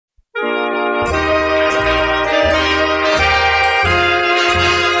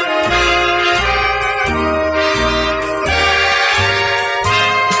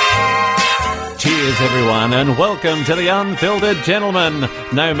everyone, and welcome to the Unfiltered Gentleman.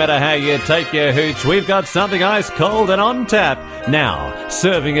 No matter how you take your hooch, we've got something ice cold and on tap. Now,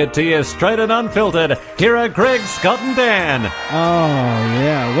 serving it to you straight and unfiltered, here are Greg, Scott, and Dan. Oh,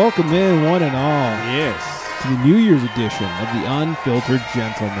 yeah. Welcome in, one and all. Yes. To the New Year's edition of the Unfiltered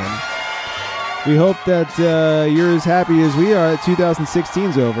Gentleman. We hope that you're as happy as we are that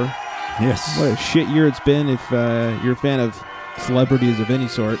 2016's over. Yes. What a shit year it's been if you're a fan of celebrities of any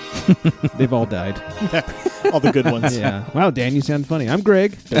sort. They've all died. All the good ones. Yeah. Wow, Dan, you sound funny. I'm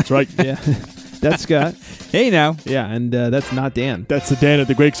Greg. That's right. Yeah. That's Scott. Hey now. Yeah, and that's not Dan. That's the Dan at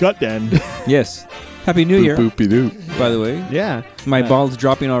the Greg Scott Dan. Yes. Happy New Year, Boop-doop. by the way. Yeah. My bald's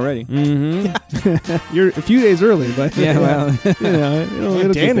dropping already. Mm-hmm. You're a few days early, but Yeah, well.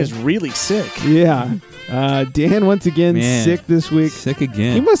 it'll Dan be is really sick. Yeah. Dan once again Man. sick this week. Sick He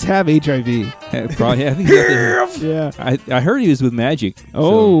again. must have HIV. Probably. I think he got the- Yeah. I heard he was with Magic. So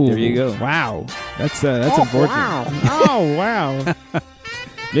Oh, there you go. Wow. That's unfortunate. Oh, wow.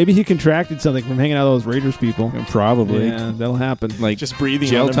 Maybe he contracted something from hanging out with those Raiders people. Probably. Yeah, that'll happen. Like Just breathing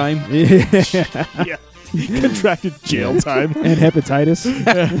jail on him. time. Yeah. Yeah. He contracted jail time. And hepatitis.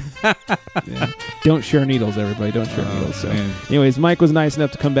 Yeah. Don't share needles, everybody. Don't share needles. So, man. anyways, Mike was nice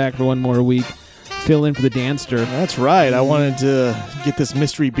enough to come back for one more week, fill in for the Danster. That's right. I wanted to get this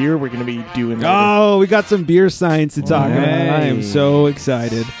mystery beer we're going to be doing later. Oh, we got some beer science to talk about. I am so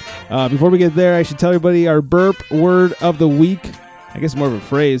excited. Before we get there, I should tell everybody our burp word of the week. I guess more of a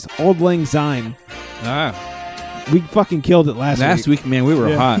phrase. Auld Lang Syne. We fucking killed it last week, man, we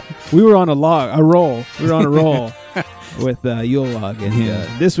were hot. We were on a roll. We were on a roll with Yule Log. And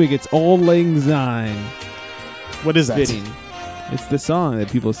this week it's Auld Lang Syne. What is that? Fitting. It's the song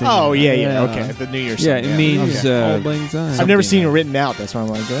that people sing. Oh, yeah. Okay. The New Year's Yeah, song. it means... Auld Lang Syne. I've never seen it written out. That's why I'm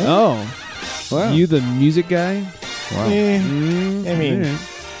like, Oh. Wow. You the music guy? Wow. I mean,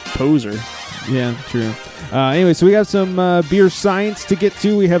 poser. Yeah, true. Anyway, so we have some beer science to get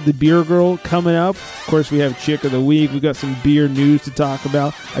to. We have the Beer Girl coming up. Of course, we have Chick of the Week. We've got some beer news to talk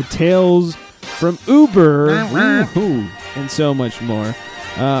about. Tales from Uber. Woo-hoo, and so much more.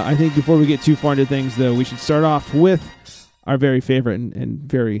 I think before we get too far into things, though, we should start off with our very favorite and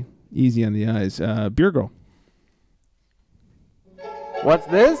very easy on the eyes, Beer Girl. What's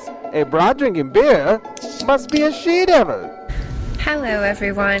this? A broad drinking beer? Must be a she-devil. Hello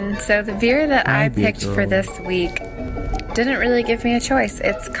everyone. So the beer that I picked for this week didn't really give me a choice.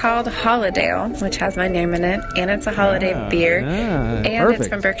 It's called Holidale, which has my name in it, and it's a holiday beer. And perfect. it's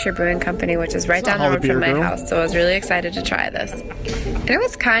from Berkshire Brewing Company, which is right down the road from my house. So I was really excited to try this. And it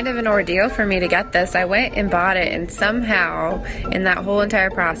was kind of an ordeal for me to get this. I went and bought it, and somehow in that whole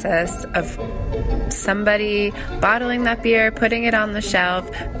entire process of somebody bottling that beer, putting it on the shelf,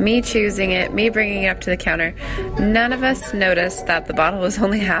 me choosing it, me bringing it up to the counter, none of us noticed that the bottle was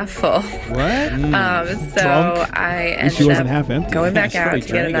only half full. What? So I She ended wasn't up half empty. going back out probably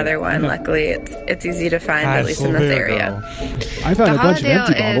to get another one. Luckily, it's easy to find, at least in this area. I found a bunch of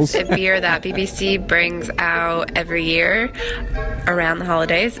empty Holidale bottles. is a beer that BBC brings out every year around the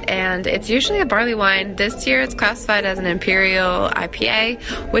holidays, and it's usually a barley wine. This year it's classified as an Imperial IPA,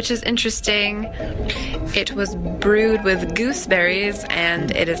 which is interesting. It was brewed with gooseberries,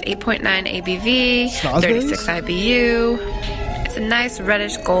 and it is 8.9 ABV, 36 IBU. It's a nice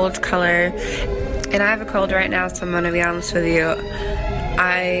reddish gold color, and I have a cold right now, so I'm going to be honest with you.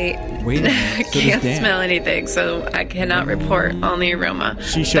 I can't smell anything, so I cannot report on the aroma.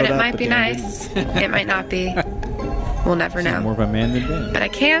 But it might be nice. It might not be. We'll never know. More of a man than Dan. But I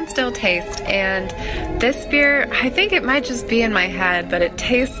can still taste, and this beer, I think it might just be in my head, but it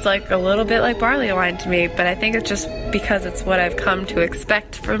tastes like a little bit like barley wine to me, but I think it's just because it's what I've come to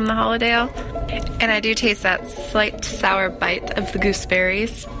expect from the Holidale. And I do taste that slight sour bite of the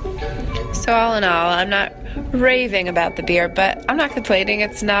gooseberries. So all in all, I'm not raving about the beer, but I'm not complaining.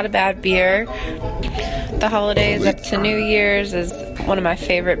 It's not a bad beer. The holidays up to New Year's is one of my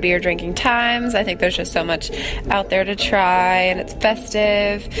favorite beer drinking times. I think there's just so much out there to try, and it's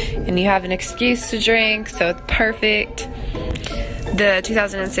festive, and you have an excuse to drink, so it's perfect. The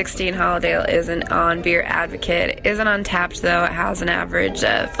 2016 Holidale is an on Beer Advocate. It isn't untapped though. It has an average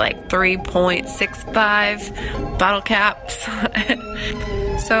of like 3.65 bottle caps.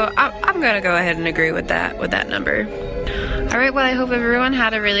 So I'm gonna go ahead and agree with that number. All right, well, I hope everyone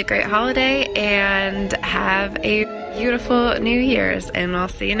had a really great holiday and have a beautiful New Year's, and we'll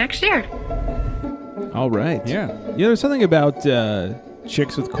see you next year. All right. Yeah. There's something about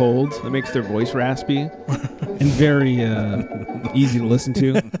chicks with colds that makes their voice raspy and very easy to listen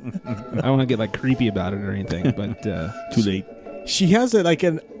to. I don't want to get like creepy about it or anything, but Too late. She has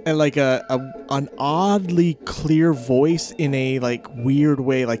an oddly clear voice in a like weird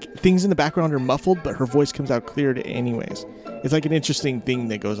way. Like things in the background are muffled, but her voice comes out clear anyways. It's like an interesting thing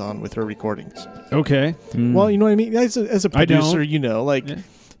that goes on with her recordings. Okay. Well, you know what I mean. As a producer, Yeah.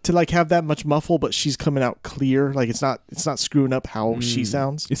 to like have that much muffle, but she's coming out clear. Like it's not screwing up how she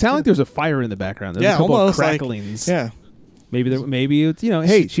sounds. It sounds like there's a fire in the background. There's a couple of cracklings. Like, Maybe it's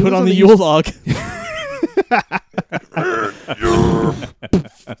hey, she put was on the East- Yule log.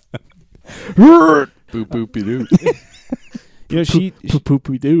 Boop boopy doo. she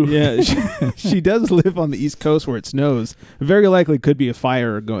Poopy doo. yeah she does live on the East Coast where it snows. Very likely could be a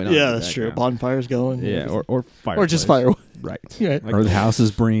fire going on. Yeah, in the that's true. background. Bonfires going. Yeah, or fire. Or just fire. Right. Right. Or the house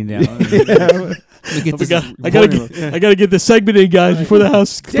is burning down. I gotta get this segment in, guys, before the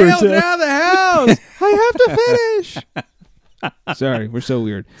house burns Down down. the house. I have to finish. Sorry, we're so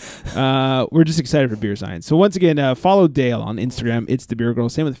weird. We're just excited for Beer Science. So once again, follow Dale on Instagram. It's the Beer Girl.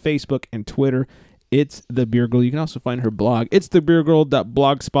 Same with Facebook and Twitter. It's the Beer Girl. You can also find her blog. It's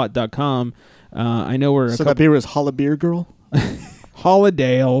thebeergirl.blogspot.com. I know we're So that beer was Holla Beer Girl?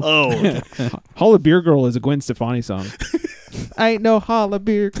 Holladale. Oh. Okay. Holla Beer Girl is a Gwen Stefani song. I ain't no holla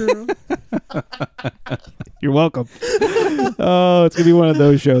beer girl. You're welcome. Oh, it's gonna be one of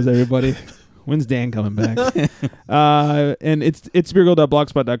those shows, everybody. When's Dan coming back? And it's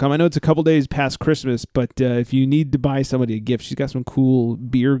beergirl.blogspot.com. I know it's a couple days past Christmas, but if you need to buy somebody a gift, she's got some cool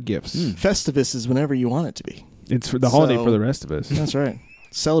beer gifts. Festivus is whenever you want it to be. It's for the holiday So- for the rest of us. That's right.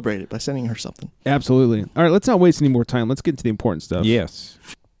 Celebrate it by sending her something. Absolutely. All right, let's not waste any more time. Let's get into the important stuff. Yes.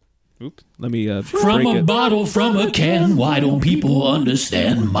 Oops. Let me From break a it. bottle, from a can, why don't people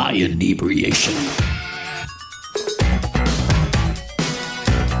understand my inebriation?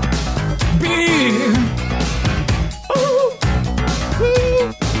 Beer.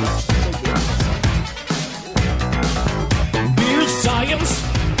 Beer science.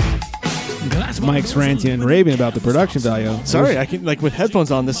 Mike's ranting and raving about the production value. Sorry, I can with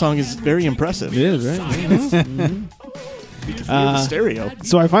headphones on. This song is very impressive. It is, right? You can hear the stereo.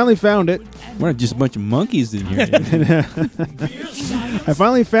 So I finally found it. We're not just a bunch of monkeys in here. I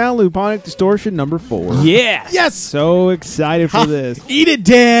finally found Luponic Distortion number 4. Yes. Yes. So excited for this. Eat it,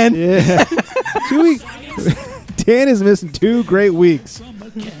 Dan. Yeah. 2 weeks. Dan is missing 2 great weeks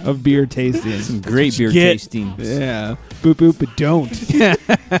of beer tasting. Some great beer get. tasting. Yeah. Boop, boop, but don't.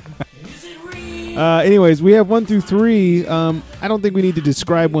 Anyways, we have 1 through 3. I don't think we need to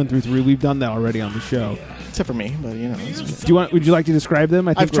describe 1 through 3. We've done that already on the show. Except for me, but it's Would you like to describe them?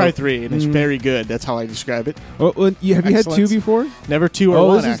 I've tried 3, and it's very good. That's how I describe it. Have you had 2 Excellence. before? Never 2 or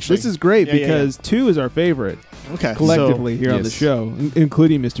 1, this actually. This is great Yeah, yeah, because 2 is our favorite okay. collectively So, here on the yes. show,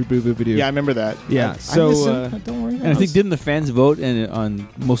 including Mr. Boo Boo Badoo. yeah, I remember that. Yeah, I so, miss him. Don't worry. And I think didn't the fans vote and on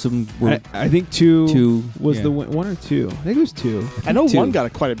most of them were I think 2 2 was yeah. the 1 or 2. I think it was 2. I know 2. 1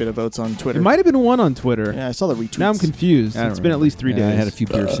 got quite a bit of votes on Twitter. It might have been 1 on Twitter. Yeah, I saw the retweets. Now I'm confused. I don't It's been at remember. least 3 days. I had a few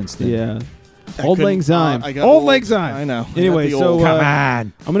beers since then. Yeah. I Old couldn't- Lang Syne. I got Old old. Lang Syne. I know. Anyway, I got the so old. Come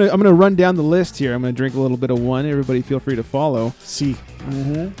on. I'm gonna run down the list here. I'm gonna drink a little bit of 1. Everybody, feel free to follow. See.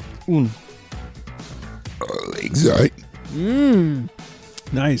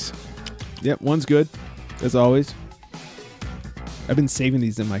 Nice. Yep, 1's good, as always. I've been saving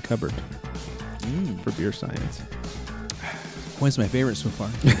these in my cupboard for beer science. One's my favorite so far.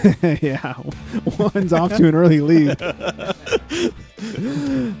 Yeah, 1's off to an early lead.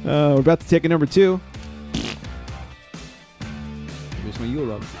 We're about to take a number 2. Here's my Yule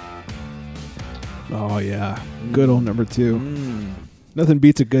log. Oh yeah, good old number 2. Nothing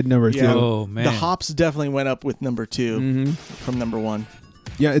beats a good number 2. Yeah. Oh man. The hops definitely went up with number 2 from number 1.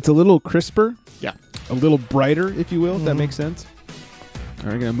 Yeah, it's a little crisper. Yeah. A little brighter, if you will, if that makes sense. All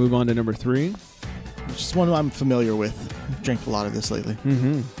right, we're going to move on to number 3. Which is one I'm familiar with. I've drank a lot of this lately.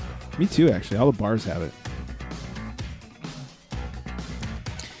 Mm-hmm. Me too, actually. All the bars have it.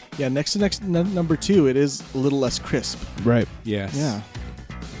 Yeah, next to number 2, it is a little less crisp. Right. Yes. Yeah.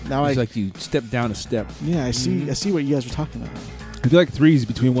 Now It's like you step down a step. I see what you guys were talking about. I feel like 3 is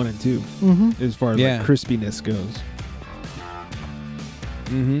between 1 and 2 as far as Yeah. like crispiness goes.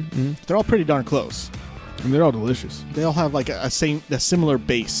 They're all pretty darn close. And they're all delicious. They all have like a similar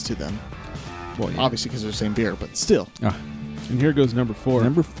base to them. Well, yeah. Obviously because they're the same beer, but still. And here goes number 4.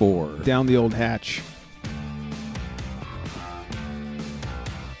 Number 4. Down the old hatch.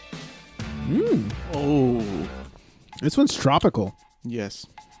 Oh. This one's tropical. Yes.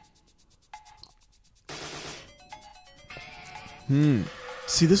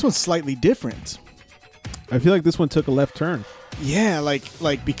 See, this one's slightly different. I feel like this one took a left turn. Yeah, like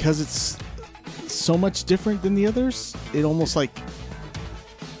because it's so much different than the others, it almost like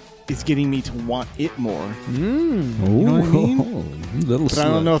is getting me to want it more. Mm. You know what I mean? Little But I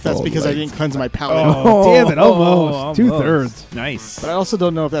don't know if that's because I didn't cleanse my palate. Oh, damn it! Almost 2/3. Nice. But I also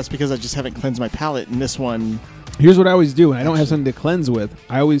don't know if that's because I just haven't cleansed my palate. And this one, Here's what I always do when I don't have something to cleanse with.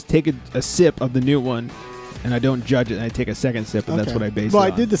 I always take a sip of the new one, and I don't judge it. And I take a second sip, and that's what I base well, it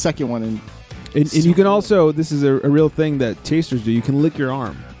I on. did the second one, and And you can also, this is a real thing that tasters do. You can lick your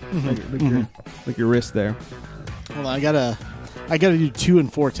arm, lick your wrist there. hold on, I gotta do 2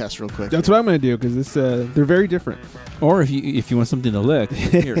 and 4 tests real quick. That's what I'm going to do because they're very different. Or if you want something to lick,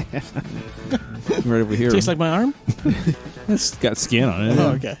 here, right over here. Tastes like my arm. It's got skin on it.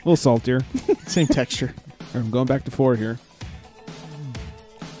 Oh, okay, A little saltier. same texture. I'm going back to 4 here.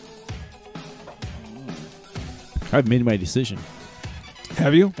 I've made my decision.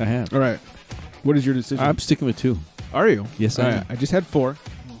 Have you? I have. All right. What is your decision? I'm sticking with 2. Are you? Yes, All I right. am. I just had 4.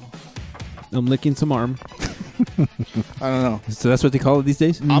 I'm licking some arm. I don't know. So that's what they call it these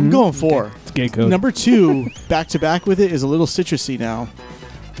days? I'm going 4. It's gay code. Number 2, back to back with it, is a little citrusy now.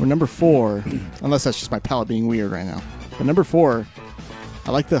 Or number 4, unless that's just my palate being weird right now. But number 4,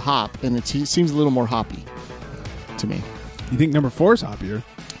 I like the hop, and it seems a little more hoppy to me. You think number 4 is hoppier?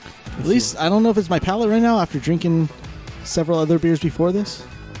 At least I don't know if it's my palate right now after drinking several other beers before this.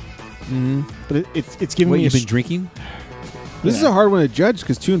 Mm-hmm. But it's giving What, me you've been drinking? This is a hard one to judge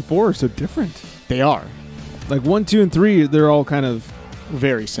because 2 and 4 are so different. They are Like 1, 2, and 3, they're all kind of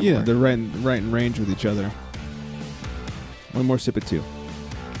very similar. they're right in range with each other. One more sip of 2.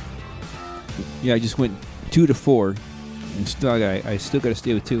 Yeah, I just went 2 to 4, and still I still got to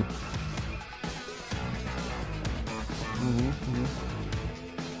stay with 2.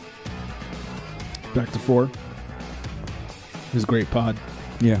 Back to 4. It was a great pod.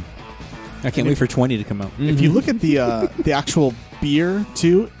 Yeah. I can't wait for 20 to come out. If you look at the actual beer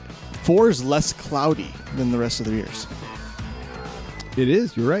too, 4 is less cloudy than the rest of the beers. It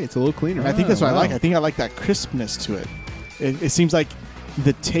is. You're right. It's a little cleaner. And I think that's what I like. I think I like that crispness to it. It seems like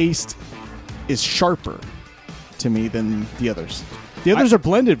the taste is sharper to me than the others. The others are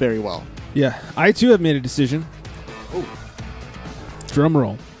blended very well. Yeah. I too have made a decision. Drum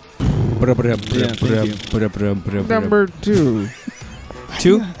roll. Number 2.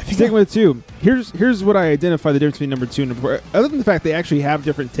 2? Sticking with 2. Here's what I identify the difference between number 2 and number 4. Other than the fact they actually have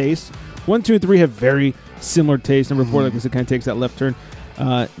different tastes. 1, 2, and 3 have very similar tastes. Number 4, like I said, kind of takes that left turn.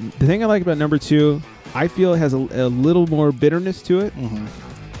 The thing I like about number 2, I feel it has a little more bitterness to it,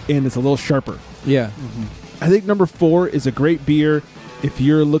 and it's a little sharper. Yeah. I think number 4 is a great beer if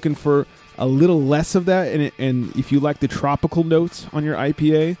you're looking for a little less of that, and if you like the tropical notes on your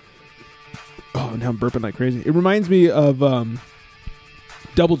IPA. Oh, now I'm burping like crazy. It reminds me of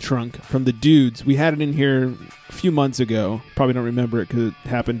Double Trunk from the Dudes. We had it in here a few months ago. Probably don't remember it because it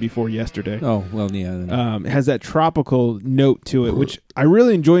happened before yesterday. Oh, well, yeah. It has that tropical note to it, which I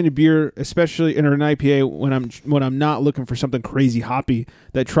really enjoy in a beer, especially in an IPA when I'm not looking for something crazy hoppy.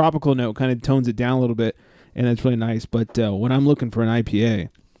 That tropical note kind of tones it down a little bit, and that's really nice. But when I'm looking for an IPA,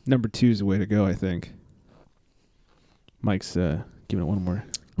 number 2 is the way to go, I think. Mike's giving it one more.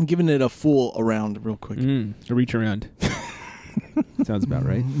 I'm giving it a full around real quick. A reach around. Sounds about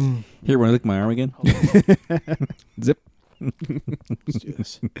right. Here, want to lick my arm again? Zip. Let's do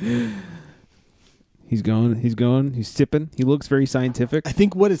this. He's going. He's sipping. He looks very scientific. I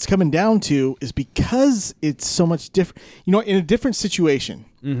think what it's coming down to is because it's so much different. You know, in a different situation,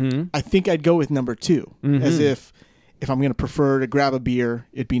 I think I'd go with number 2. As if I'm going to prefer to grab a beer,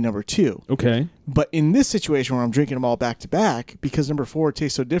 it'd be number 2. Okay. But in this situation where I'm drinking them all back to back, because number 4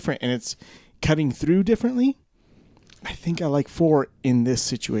 tastes so different and it's cutting through differently, I think I like 4 in this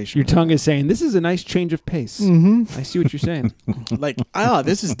situation. Your tongue is saying, this is a nice change of pace. I see what you're saying. Like,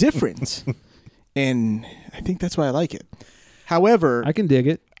 this is different. And I think that's why I like it. However, I can dig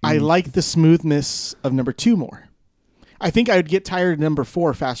it. I like the smoothness of number 2 more. I think I would get tired of number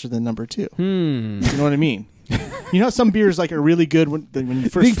 4 faster than number 2. You know what I mean? You know how some beers like are really good when you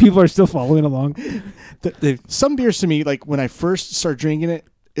first. I think people are still following along. Some beers to me, like when I first start drinking it,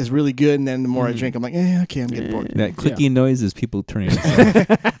 is really good, and then the more I drink, I'm like, okay, I'm getting bored. That clicking noise is people turning.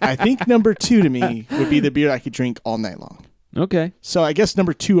 I think number 2 to me would be the beer I could drink all night long. Okay. So I guess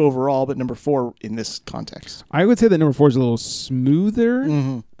number 2 overall, but number 4 in this context. I would say that number 4 is a little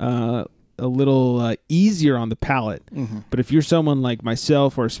smoother, a little easier on the palate. But if you're someone like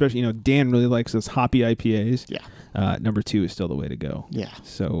myself, or especially, Dan really likes those hoppy IPAs. Yeah. Number 2 is still the way to go. Yeah.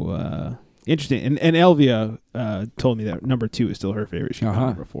 So interesting. And Elvia told me that number 2 is still her favorite. She found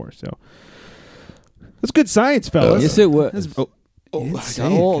number 4. So that's good science, fellas. Yes, it was. old. It's I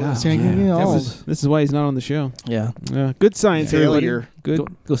got old. God, It's getting yeah. old. This is why he's not on the show. Yeah. Good science, everybody. Failure. Good.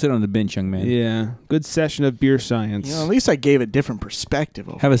 Go sit on the bench, young man. Yeah. Good session of beer science. At least I gave a different perspective.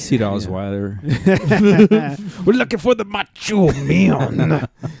 Over Have a here. seat, Osweiler. We're looking for the macho man.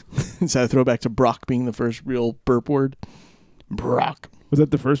 Is that a throwback to Brock being the first real burp word? Brock. Was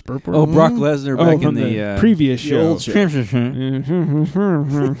that the first burp word? Oh, Brock Lesnar back in from the previous the show. old show.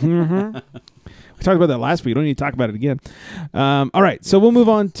 We talked about that last week. Don't need to talk about it again. All right, so we'll move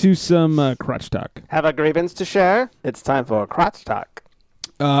on to some crotch talk. Have a grievance to share? It's time for crotch talk.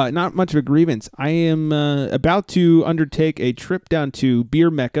 Not much of a grievance. I am about to undertake a trip down to Beer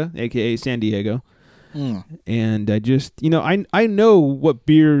Mecca, a.k.a. San Diego. And I just, I know what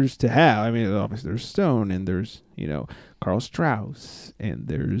beers to have. I mean, obviously there's Stone and there's, Karl Strauss and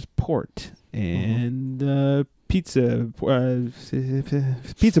there's Port and Pizza Port.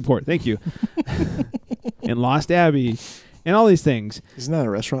 Thank you. And Lost Abbey and all these things. Isn't that a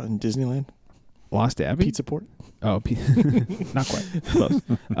restaurant in Disneyland? Lost Abbey? Pizza Port? Oh, not quite. Close.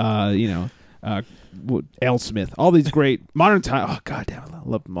 L. Smith. All these great Modern Time. Oh, God damn it.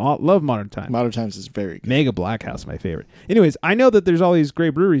 Love Modern Time. Modern Times is very good. Mega Black House, my favorite. Anyways, I know that there's all these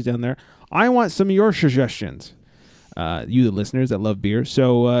great breweries down there. I want some of your suggestions. You, the listeners that love beer.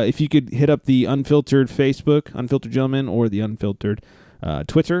 So if you could hit up the Unfiltered Facebook, Unfiltered Gentlemen, or the Unfiltered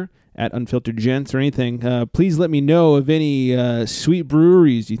Twitter at Unfiltered Gents or anything, please let me know of any sweet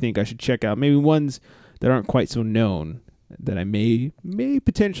breweries you think I should check out. Maybe ones that aren't quite so known that I may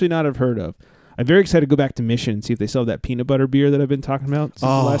potentially not have heard of. I'm very excited to go back to Mission and see if they sell that peanut butter beer that I've been talking about since the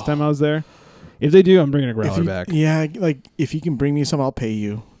last time I was there. If they do, I'm bringing a growler back. Yeah, if you can bring me some, I'll pay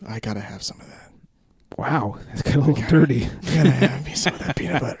you. I gotta have some of that. Wow, that's got a little dirty. Gotta have me some of that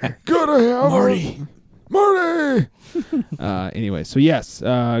peanut butter. Gotta have Marty. Anyway, so yes,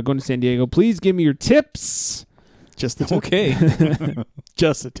 going to San Diego. Please give me your tips. Just the tip. Okay.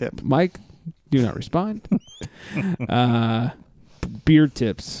 Just a tip. Mike, do not respond. Beer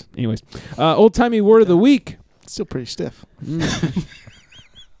tips. Anyways, old timey word of the week. Still pretty stiff.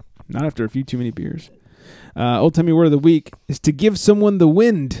 Not after a few too many beers. Old timey word of the week is to give someone the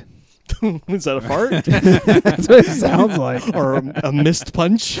wind. Is that a fart? That's what it sounds like. Or a missed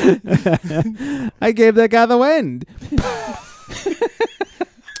punch? I gave that guy the wind.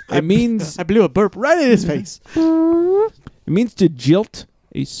 It means I blew a burp right in his face. it means to jilt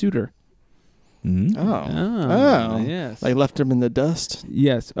a suitor. Oh. Yes. I left him in the dust.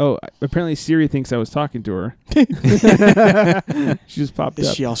 Yes. Oh, apparently Siri thinks I was talking to her. She just popped Is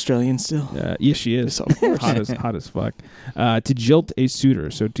up. she Australian still? Yes, she is. Of course. hot as fuck. To jilt a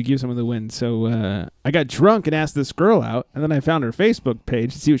suitor, so to give someone the wind. So I got drunk and asked this girl out, and then I found her Facebook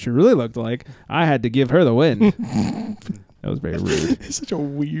page to see what she really looked like. I had to give her the wind. That was very rude. It's such a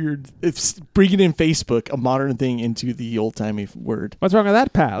weird. It's bringing in Facebook, a modern thing, into the old timey word. What's wrong with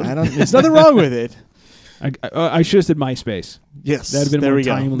that, pal? There's nothing wrong with it. I should have said MySpace. Yes. That'd have been there more we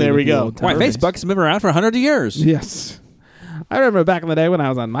go. timely There with we the go. old Why, timers. Facebook's been around for 100 years. Yes. I remember back in the day when I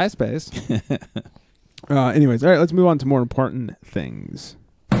was on MySpace. Anyways, all right, let's move on to more important things.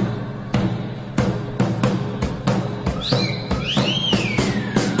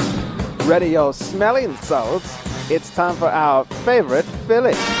 Ready your smelling salts. It's time for our favorite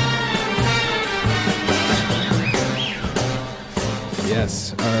filly.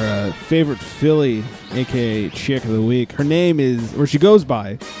 Yes, our favorite filly, a.k.a. chick of the week. Her name is, or she goes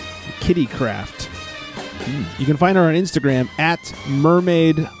by, Kitty Craft. You can find her on Instagram at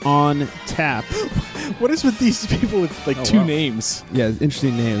Mermaid on Tap. What is with these people with two names? Yeah,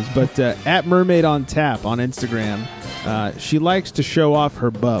 interesting names. But at Mermaid on Tap on Instagram, she likes to show off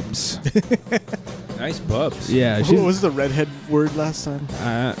her bubs. Nice bubs. Yeah, What she's was the redhead word last time?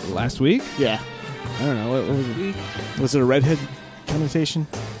 last week. Yeah. I don't know what was it. Was it a redhead connotation?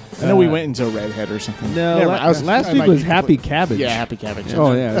 I know we went into a redhead or something. No, Never mind. last I week might was be Happy complete- Cabbage. Yeah, happy cabbage.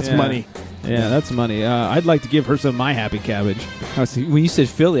 Oh, yeah. That's Yeah. money. Yeah, that's money. I'd like to give her some of my Happy Cabbage. When you said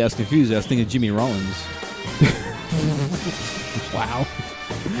Philly, I was confused. I was thinking Jimmy Rollins. Wow.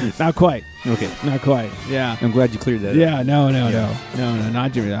 Not quite. Okay. Not quite. Yeah. I'm glad you cleared that up. Yeah, no,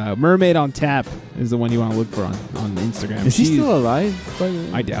 not Jimmy. Mermaid on Tap is the one you want to look for on Instagram. Is he She's- still alive? By the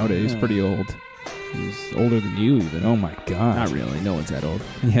way? I doubt it. He's Yeah. pretty old. He's older than you, even. Oh, my God. Not really. No one's that old.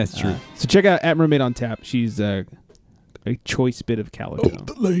 Yeah, that's true. So check out at Mermaid on Tap. She's a choice bit of calico.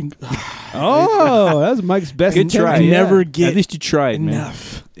 Oh, that was Mike's best. Good try. attempt. Yeah. Never get At least you tried,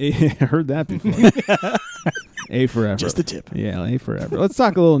 enough. I heard that before. A forever. Just the tip. Yeah, A forever. Let's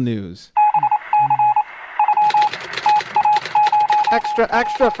talk a little news. Extra,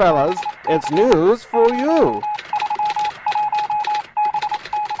 extra, fellas. It's news for you.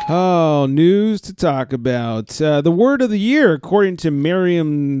 Oh, news to talk about. The word of the year, according to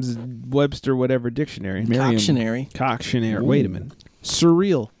Merriam-Webster, whatever dictionary. Coctionary. Coctionary. Wait a minute.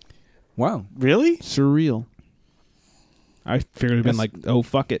 Surreal. Wow. Really? Surreal. I figured it'd been like, oh,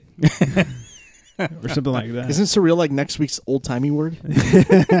 fuck it. Or something like that. Isn't surreal like next week's old-timey word?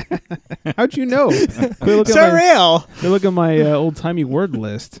 How'd you know? Surreal. Look at my old-timey word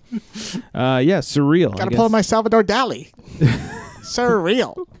list. Yeah, surreal. Gotta pull up my Salvador Dali.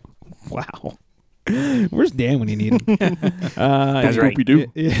 Surreal. Wow. Where's Dan when you need him? That's right. We do.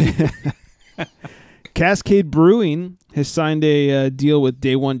 Cascade Brewing has signed a deal with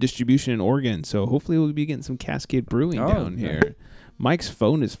Day One Distribution in Oregon, so hopefully we'll be getting some Cascade Brewing down here. Mike's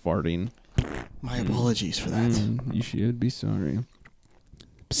phone is farting. My apologies for that. You should be sorry.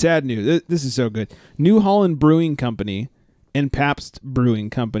 Sad news. This is so good. New Holland Brewing Company and Pabst Brewing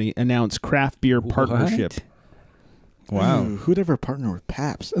Company announced craft beer partnership. Wow. Ooh, who'd ever partner with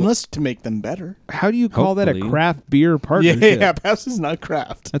Pabst? Unless to make them better. How do you call that a Hopefully. craft beer partnership? Yeah, Pabst is not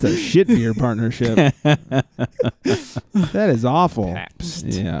craft. That's a shit beer partnership. That is awful. Pabst.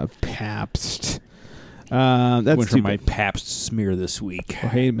 Yeah, Pabst. That's Went for too my bad. Pabst smear this week. Oh,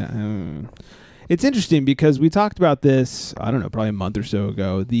 hey, man. It's interesting because we talked about this, I don't know, probably a month or so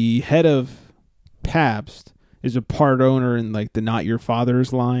ago. The head of Pabst is a part owner in like the Not Your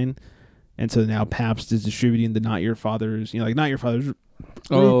Father's line. And so now Pabst is distributing the Not Your Father's, like Not Your Father's root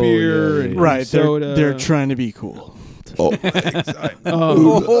beer and Right. soda. They're trying to be cool.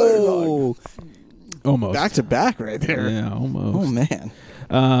 Oh, almost. Back to back right there. Yeah, almost. Oh, man.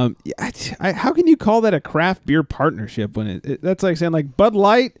 How can you call that a craft beer partnership when that's like saying like Bud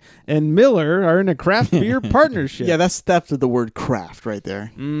Light and Miller are in a craft beer partnership? Yeah, that's theft of the word craft right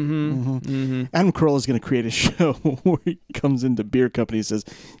there. Adam Carolla is going to create a show where he comes into beer companies and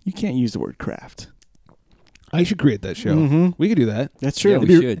says, you can't use the word craft. I should create that show. We could do that. That's true. Yeah, we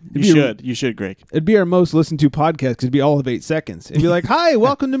should. You should, Greg. It'd be our most listened to podcast because it'd be all of 8 seconds. It'd be like, hi,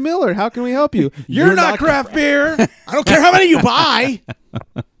 welcome to Miller. How can we help you? You're not craft beer. I don't care how many you buy.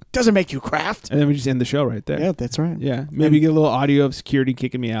 Doesn't make you craft. And then we just end the show right there. Yeah, that's right. Yeah. Maybe get a little audio of security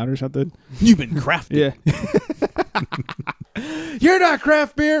kicking me out or something. You've been crafted. Yeah. You're not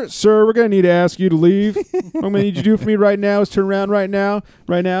craft beer. Sir, we're going to need to ask you to leave. What I'm going to need you to do for me right now is turn around right now.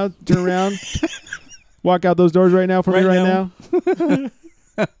 Right now. Turn around. Walk out those doors right now for me right now.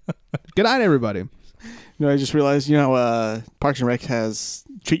 Good night, everybody. I just realized, Parks and Rec has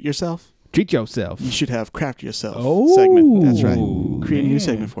Treat Yourself. Treat yourself. You should have Craft Yourself Oh, segment. That's right. Create a new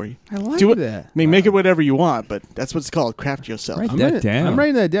segment for you. I like Do it. that. I mean, make it whatever you want, but that's what it's called. Craft Yourself. Right. I'm down.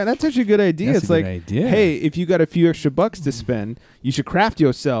 writing that down. That's actually a good idea. That's it's a like, good idea. hey, if you got a few extra bucks to spend, you should craft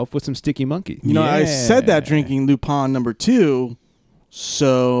yourself with some sticky monkey. I said that drinking Lupon number 2,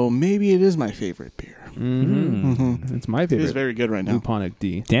 so maybe it is my favorite beer. It's my It is favorite. very good right now. Luponic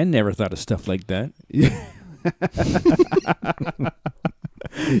D. Dan never thought of stuff like that.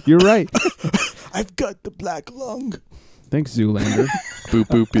 You're right. I've got the black lung. Thanks, Zoolander. Boop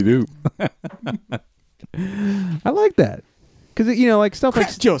boopy doo. I like that because like stuff like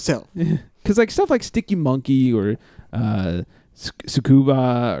Craft yourself. because like stuff like Sticky Monkey or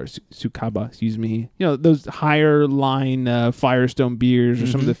Sukaba, excuse me. Those higher line Firestone beers or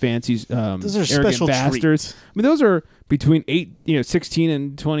some of the fancies. Those are Arrogant special Bastards. treats. I mean, those are between $16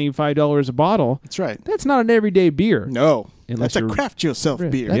 and $25 a bottle. That's right. That's not an everyday beer. No. Unless That's a you're- craft yourself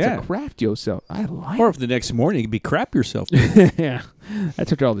beer. That's Yeah. a craft yourself. I like. Or if the next morning you could be crap yourself. Yeah,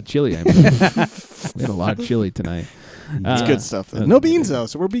 that's after all the chili I made. We had a lot of chili tonight. It's good stuff. Though. No beans though,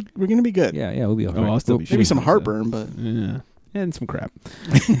 so we're going to be good. yeah, we'll be all Oh, right. I'll still be Maybe shitty some myself. heartburn, but Yeah, and some crap.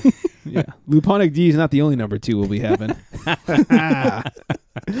 Yeah, Luponic D is not the only number 2 we'll be having.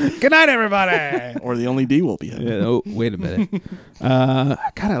 Good night, everybody. or the only D will be. Yeah, oh, wait a minute. God,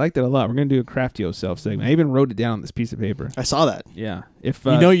 I like that a lot. We're gonna do a craft yourself segment. I even wrote it down on this piece of paper. I saw that. Yeah, if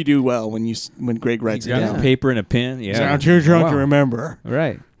You do well when Greg writes it Got down. a paper and a pen. Yeah. Sound too drunk to Wow. remember.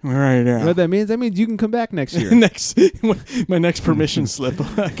 right. Right You know now. what that means? That means you can come back next year. My next permission slip.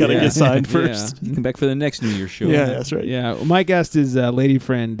 I gotta get signed first. You come back for the next New Year's show. Yeah, that's right. Yeah, well, Mike asked his lady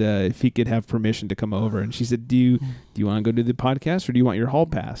friend if he could have permission to come over, and she said, "Do you want to go do the podcast, or do you want your hall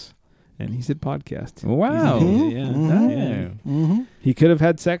pass?" And he said, "Podcast." Wow. Yeah. He could have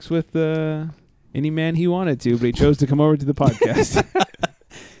had sex with any man he wanted to, but he chose to come over to the podcast.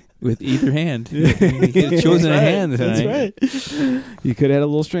 With either hand. He could have chosen a hand tonight. That's right. He could have had a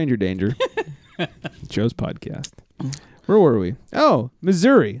little stranger danger. Chose podcast. Where were we? Oh,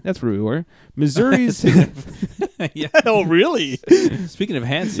 Missouri. That's where we were. Missouri's. Oh, really? Speaking of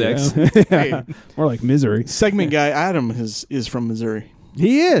hand sex, Yeah. More like misery. Segment guy Adam is from Missouri.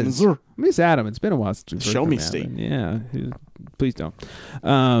 He is. Missouri. Miss Adam. It's been a while since we've heard Show from me Adam. state. Yeah. Please don't.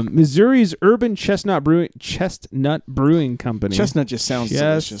 Missouri's Urban Chestnut Brewing Company. Chestnut just sounds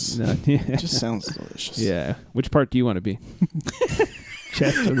delicious. Yeah. It just sounds delicious. Yeah. Which part do you want to be?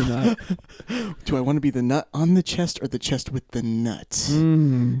 Chest or the nut? Do I want to be the nut on the chest or the chest with the nut?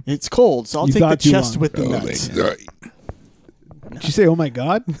 Mm. It's cold, so I'll You take the thought too chest long. with the nut. Did you say, oh my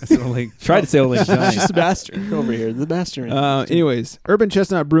God? Try to say Ole It's Johnny. just the master over here. The master. Anyways, Urban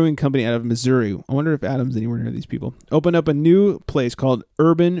Chestnut Brewing Company out of Missouri. I wonder if Adam's anywhere near these people. Opened up a new place called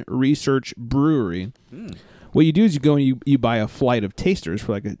Urban Research Brewery. What you do is you go and you buy a flight of tasters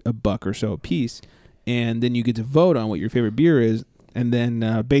for like a buck or so a piece, and then you get to vote on what your favorite beer is, and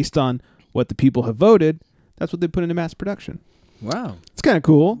then based on what the people have voted, that's what they put into mass production. Wow. It's kind of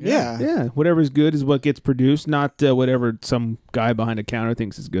cool. Yeah. Yeah. Whatever's good is what gets produced, not whatever some guy behind a counter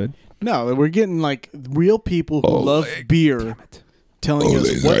thinks is good. No, we're getting like real people who love beer telling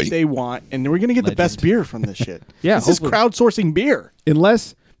us what they want, and we're going to get the best beer from this shit. Yeah, This is hopefully. crowdsourcing beer.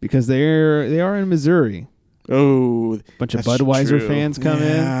 Unless, because they are in Missouri. Oh, Bunch of that's Budweiser true. fans come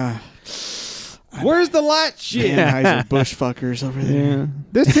Yeah. in. Where's the light shit? Anheuser-Busch fuckers over there.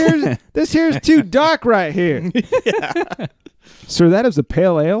 Yeah. This here's too dark right here. Sir, that is a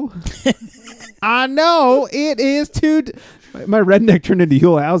pale ale? I know. It is too... My redneck turned into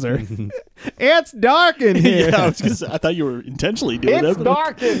Huell Hauser. It's dark in here. Yeah, I thought you were intentionally doing It's that.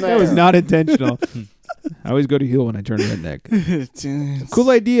 dark in there. That was not intentional. I always go to Huell when I turn redneck. Cool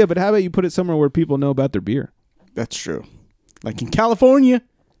idea, but how about you put it somewhere where people know about their beer? That's true. Like in California,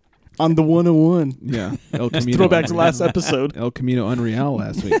 on the 101. Yeah. El Camino Throwback to Unreal. last episode. El Camino Unreal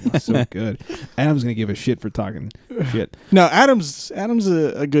last week. That was so good. Adam's going to give a shit for talking shit. No, Adam's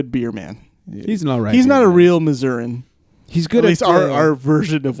a good beer man. He's an all right He's not beer a man. real Missourian. He's good At least at our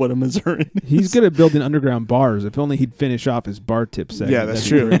version of what a Missourian is. He's good at building underground bars. If only he'd finish off his bar tip segment. Yeah, that's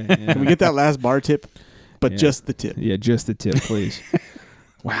That'd be true. great. Yeah. Can we get that last bar tip? But Yeah. just the tip. Yeah, just the tip, please.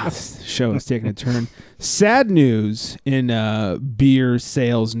 Wow, this show is taking a turn. Sad news in beer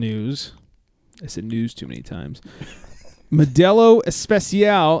sales news. I said news too many times. Modelo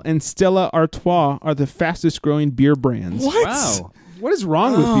Especial and Stella Artois are the fastest growing beer brands. What? Wow. What is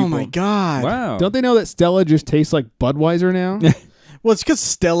wrong with people? Oh my god! Wow. Don't they know that Stella just tastes like Budweiser now? Well, it's because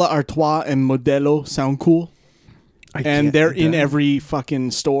Stella Artois and Modelo sound cool, and they're in every fucking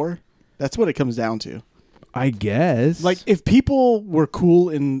store. That's what it comes down to. I guess. Like, if people were cool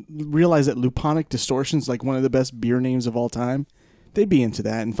and realized that Luponic Distortion's like one of the best beer names of all time, they'd be into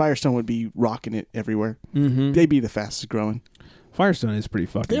that, and Firestone would be rocking it everywhere. Mm-hmm. They'd be the fastest growing. Firestone is pretty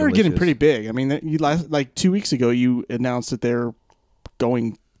fucking They're getting delicious. pretty big. I mean, like 2 weeks ago, you announced that they're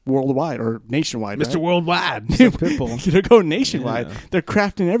going worldwide or nationwide. Mr. Right? Worldwide. Pitbull. They're going nationwide. Yeah. They're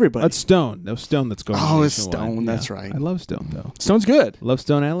crafting everybody. That's Stone. That was Stone that's going. Oh, it's nationwide. Stone. Yeah. That's right. I love Stone though. Stone's good, Love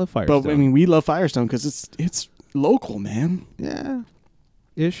Stone and I love Firestone. but I mean, we love Firestone because it's local, man. yeah,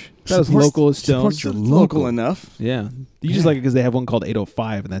 ish. That was Supports- local as Stone. supports your local enough. Yeah, you just like it because they have one called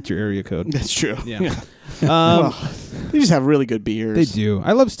 805, and that's your area code. That's true. Yeah. Well, they just have really good beers. They do.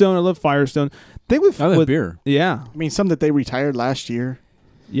 I love Stone. I love Firestone. Thing with I love beer. Yeah, I mean, some that they retired last year,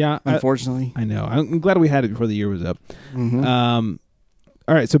 yeah. unfortunately. I know. I'm glad we had it before the year was up. Mhm.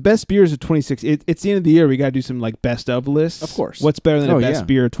 All right, so best beers of 2016. It's the end of the year. We got to do some like best of lists. Of course. What's better than a Oh, best yeah.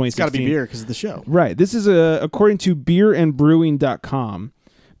 beer of It's 2016? got to be beer because of the show. Right. This is according to beerandbrewing.com.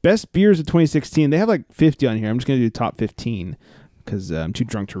 Best beers of 2016. They have like 50 on here. I'm just going to do top 15 because I'm too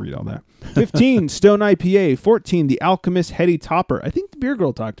drunk to read all that. 15, Stone IPA. 14, The Alchemist Heady Topper. I think the Beer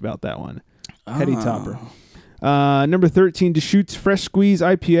Girl talked about that one. Heady Topper. Number 13, Deschutes Fresh Squeeze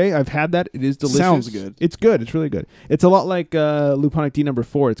IPA. I've had that. It is delicious. Sounds good. It's good. It's really good. It's a lot like Luponic D number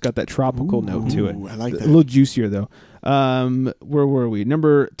 4. It's got that tropical note to it. Ooh, I like that. A little juicier, though. Where were we?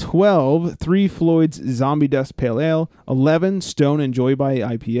 Number 12, 3 Floyd's Zombie Dust Pale Ale. 11, Stone Enjoy by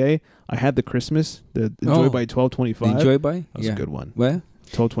IPA. I had the Christmas, the Enjoy by 1225. Enjoy by? That was a good one. What?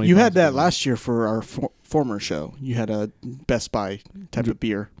 1225. You had that last year for our former show. You had a Best Buy type of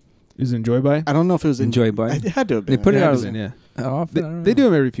beer. Is it Enjoy by? I don't know if it was Enjoy by? It had to have They been. put it Yeah, out was in, yeah. how often? They do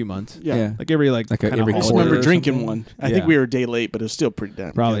them every few months. Yeah. Like every like Like kinda every I just holiday remember or drinking something. one. I Yeah. think we were a day late, but it was still pretty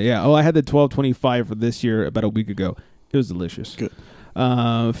damn Probably, good. yeah. Oh, I had the 1225 for this year about a week ago. It was delicious. Good.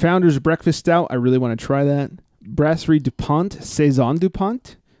 Founder's Breakfast Stout. I really want to try that. Brasserie DuPont, Saison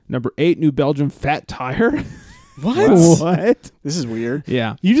DuPont. Number 8, New Belgium Fat Tire. What? What? This is weird.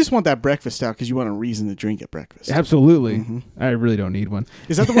 Yeah, You just want that breakfast stout because you want a reason to drink at breakfast. absolutely. Mhm. I really don't need one.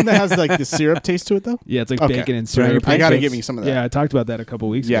 Is that the one that has like the syrup taste to it though? Yeah, it's like Okay. bacon and syrup. I gotta Chips. give me some of that. Yeah, I talked about that a couple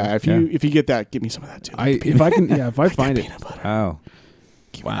weeks ago. Yeah, if you get that, give me some of that too. If I find it. Peanut butter. How?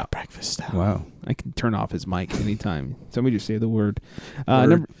 Give me that breakfast stout. Wow. I can turn off his mic anytime. Somebody just say the word.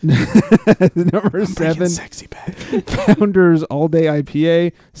 Word. Number 7, Sexy back. Founders All Day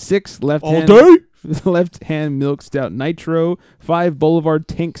IPA. 6, All day? Left Hand Milk Stout Nitro. 5, Boulevard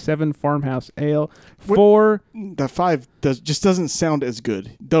Tank 7 Farmhouse Ale. 4, That 5 just doesn't sound as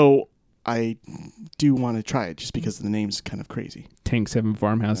good, though. I do want to try it just because the name's kind of crazy. Tank 7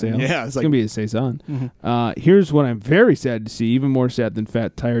 Farmhouse Ale. Yeah, it's like, gonna be a saison. Mhm. Here's what I'm very sad to see, even more sad than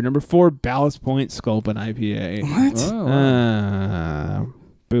Fat Tire. Number 4, Ballast Point Sculpin IPA. What? Oh, wow.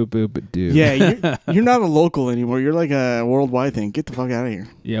 Boop boop doo. Yeah, you're not a local anymore. You're like a worldwide thing. Get the fuck out of here.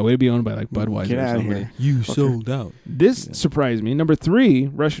 Yeah, way to be owned by like Budweiser Get or out of somebody. here. You sold out. This surprised me. Number 3,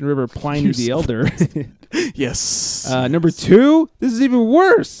 Russian River Pliny You the Elder. Yes. Number 2, this is even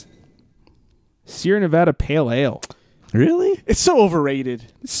worse. Sierra Nevada Pale Ale. Really? It's so overrated.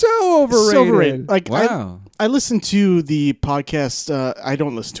 So overrated. So overrated. Like, Wow. I listened to the podcast. I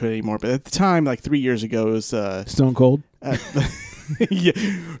don't listen to it anymore, but at the time, like 3 years ago, it was Stone Cold. yeah,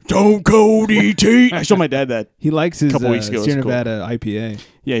 Don't Cold ET. I showed my dad that. He likes his Couple weeks ago, it was Sierra cool. Nevada IPA.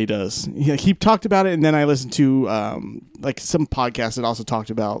 Yeah, he does. He talked about it, and then I listened to like some podcast that also talked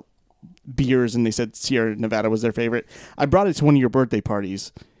about beers, and they said Sierra Nevada was their favorite. I brought it to one of your birthday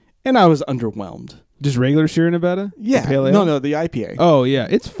parties, and I was underwhelmed. Just regular Sierra Nevada? Yeah, The Pale Ale? no, the IPA. Oh, yeah.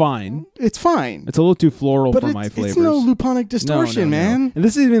 It's fine. It's fine, It's a little too floral but for my flavors. it's no Luponic distortion, No. man. And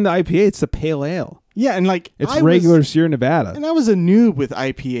this isn't even the IPA. It's the Pale Ale. Yeah, and like It's I regular was, Sierra Nevada. and I was a noob with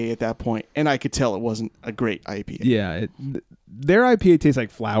IPA at that point, and I could tell it wasn't a great IPA. Yeah. Their IPA tastes like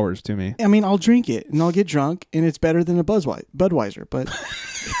flowers to me. I mean, I'll drink it and I'll get drunk, and it's better than a Budweiser. But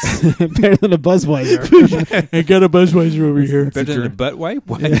Better than a Budweiser. I got a Budweiser over here. Better than a butt wipe?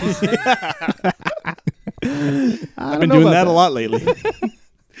 What? I've been doing that a lot lately.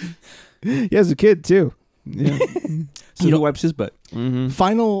 Yeah, as a kid, too. Yeah. So who wipes his butt? Mm-hmm.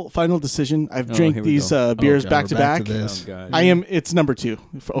 Final decision. I've Oh, drank here we these go. beers God, back we're to back back. to this. Oh, God. I am. It's number 2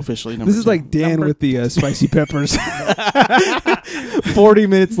 officially. Number This is 2. like Dan with the spicy peppers. 40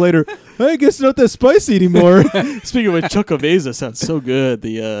 minutes later, I guess not that spicy anymore. Speaking of which, Chocoveza sounds so good.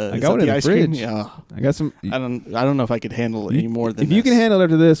 The I is got that one in the ice cream? fridge. Yeah, I got some. I don't know if I could handle it any more than If you this. can handle it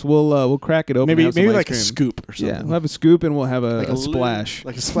after this, we'll crack it open. maybe and have some ice like a cream. scoop or something. Yeah, we'll have a scoop and we'll have a, like a splash.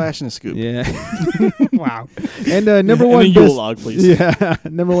 like a splash and a scoop. Yeah. Wow. And number And one a Yule best, log, please. Yeah,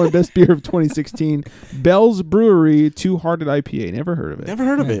 number 1 best beer of 2016, Bell's Brewery Two Hearted IPA. Never heard of it. Never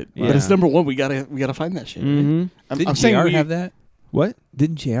heard of it, Yeah. but it's number 1. We gotta find that shit. Right? Mm-hmm. I'm Didn't saying JR we have that? What?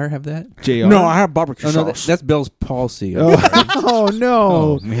 Didn't JR have that? JR? No, I have barbecue Oh, no, sauce. that's Bell's palsy. Oh, oh no!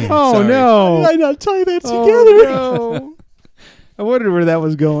 Oh, man, Oh sorry. no! Did I not tie that Oh, together? no. I wondered where that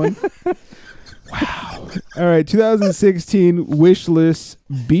was going. Wow. All right, 2016 wish list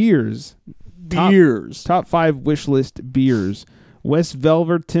beers. Beers. Top 5 wish list beers. West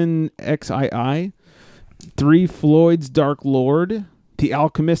Velverton XII, 3 Floyd's Dark Lord, The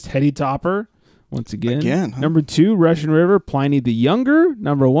Alchemist Heady Topper. Once again. Huh? Number 2, Russian River Pliny the Younger.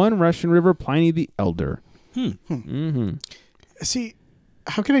 Number 1, Russian River Pliny the Elder. Mm-hmm. See,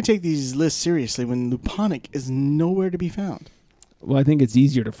 how can I take these lists seriously when Luponic is nowhere to be found? Well, I think it's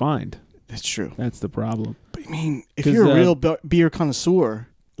easier to find. That's true. That's the problem. But I mean, if 'Cause, you're a real beer connoisseur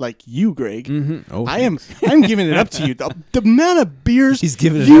like you, Greg, Oh, I'm giving it up to you. The amount of beers He's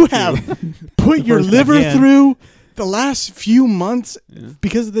giving it you up to have put your liver through the last few months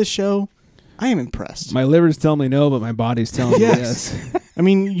because of this show, I am impressed. My liver's telling me no, but my body's telling me yes. I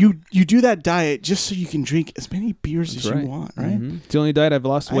mean, you do that diet just so you can drink as many beers That's as right. you want, right? Mhm. It's the only diet I've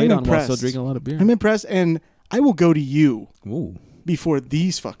lost weight I'm on while still impressed. drinking a lot of beer. I'm impressed, and I will go to you Ooh. before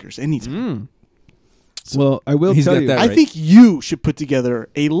these fuckers anytime. Well, I will He's tell got you. that I right. think you should put together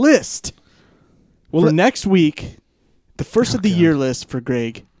a list for next week, the first of the year list for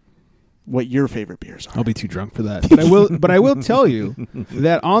Greg, what your favorite beers are. I'll be too drunk for that. But I will tell you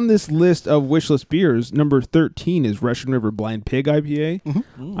that on this list of wish list beers, number 13 is Russian River Blind Pig IPA.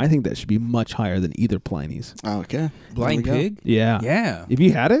 I think that should be much higher than either Pliny's. Okay. Blind There we go. Pig? Yeah. Yeah. Have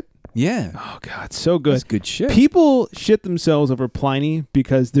you had it? Yeah. Oh, God, so good. That's good shit. People shit themselves over Pliny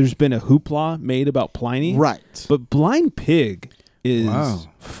because there's been a hoopla made about Pliny. Right. But Blind Pig is Wow.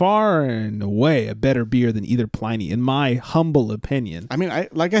 far and away a better beer than either Pliny, in my humble opinion. I mean,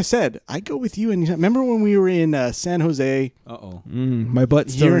 like I said, I go with you. And remember when we were in San Jose Uh-oh. My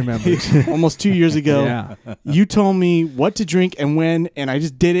butt still remembers. almost 2 years ago? Yeah. You told me what to drink and when, and I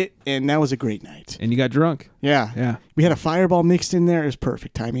just did it, and that was a great night. And you got drunk. Yeah. Yeah. We had a Fireball mixed in there. It was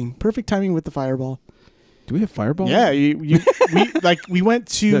perfect timing. Perfect timing with the Fireball. Do we have Fireball? Yeah, we went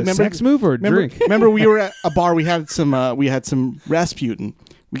to The remember sex move or remember, drink? remember we were at a bar. We had some Rasputin.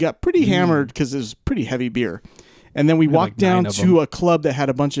 We got pretty hammered because it was pretty heavy beer, And then we had walked like 9 down of to them. a club that had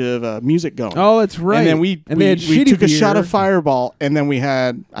a bunch of music going. Oh, that's right. And then we had shitty took a beer. shot of Fireball, and then we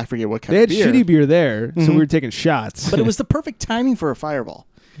had, I forget what kind They of had beer. shitty beer there, so we were taking shots. But it was the perfect timing for a Fireball.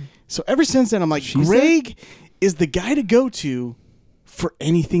 So ever since then, I'm like, She Greg is the guy to go to for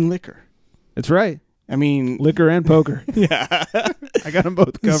anything liquor. That's right. I mean, Liquor and poker. Yeah. I got them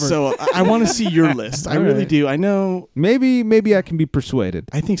both covered. so I want to see your list. I All really right. do. I know. Maybe I can be persuaded.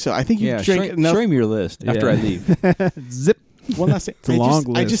 I think so. I think you Yeah, drank enough. show him your list after I leave. Zip. One last thing. It's a long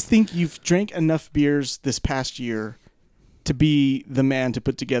I list. just think you've drank enough beers this past year to be the man to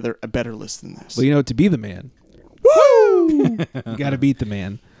put together a better list than this. Well, you know, to be the man. Woo! You got to beat the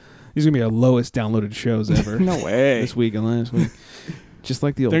man. These are going to be our lowest downloaded shows ever. No way. This week and last week. Just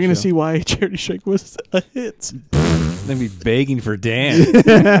like the old They're going to show. see why Charity Strike was a hit. They'll be begging for Dan.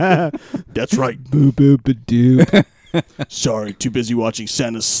 That's right. Boop, boop, doop. Sorry, too busy watching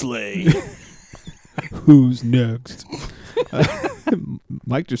Santa's sleigh. Who's next?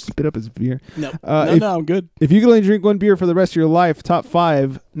 Mike just spit up his beer. No, If I'm good. you could only drink one beer for the rest of your life, top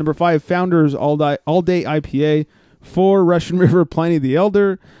 5. Number 5, Founders All Day IPA. 4, Russian River Pliny the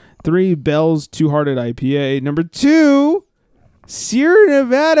Elder. 3, Bell's Two Hearted IPA. Number 2, Sierra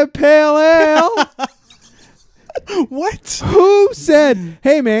Nevada Pale Ale. What? Who said,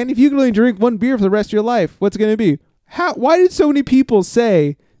 hey man, if you could only drink one beer for the rest of your life, what's it going to be? Why did so many people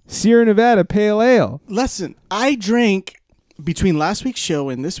say Sierra Nevada Pale Ale? Listen, I drank between last week's show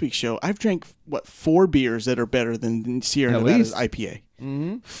and this week's show. I've drank 4 beers that are better than Sierra At Nevada's least. IPA.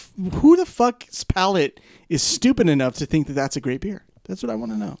 Who the fuck's palate is stupid enough to think that that's a great beer? That's what I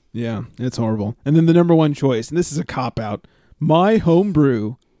want to know. Yeah, it's horrible. And then the number 1 choice, and this is a cop-out, My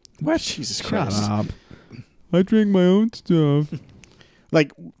Homebrew. What? Jesus Shut Christ! up. I drink my own stuff.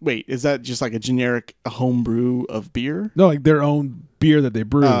 Like, wait, is that just like a generic home brew of beer? No, like their own beer that they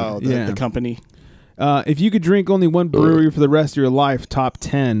brew. Oh, the company. If you could drink only one brewery for the rest of your life, top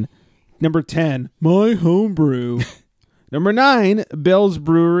 10. Number 10, My Homebrew. Number 9, Bell's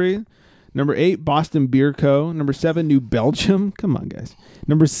Brewery. Number 8, Boston Beer Co. Number 7, New Belgium. Come on, guys.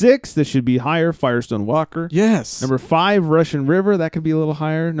 Number 6, this should be higher, Firestone Walker. Yes. Number 5, Russian River. That could be a little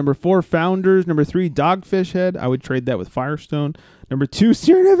higher. Number 4, Founders. Number 3, Dogfish Head. I would trade that with Firestone. Number 2,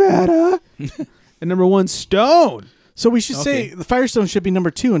 Sierra Nevada. And number 1, Stone. So we should say the Firestone should be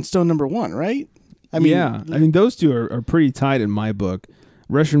number 2 and Stone number 1, right? I mean, yeah. I mean, those two are pretty tight in my book.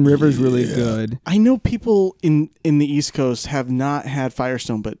 Russian River's really good. I know people in the East Coast have not had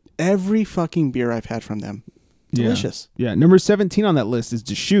Firestone, but every fucking beer I've had from them, delicious. Yeah. Number 17 on that list is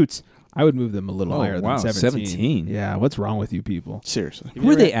Deschutes. I would move them a little higher wow, than 17. 17. Yeah, what's wrong with you people? Seriously. Who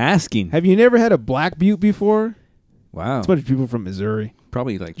are they asking? Have you never had a Black Butte before? Wow. It's a bunch of people from Missouri.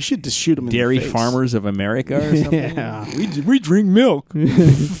 Probably like You should just shoot them in Dairy the face. Farmers of America or something. Yeah. We drink milk.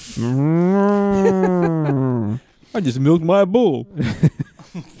 I just milked my bull.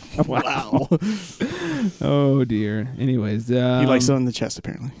 Wow. Oh, dear. Anyways. He likes it on the chest,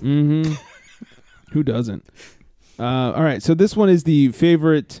 apparently. Mm-hmm. Who doesn't? All right, so this one is the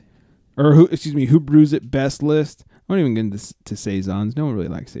favorite, or who brews it best list. I don't even get into saisons. No one really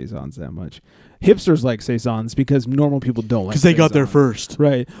likes saisons that much. Hipsters like saisons because normal people don't like. Because they got there saisons. first.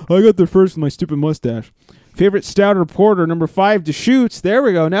 Right. I got there first with my stupid mustache. Favorite stout or porter. Number 5, Deschutes. There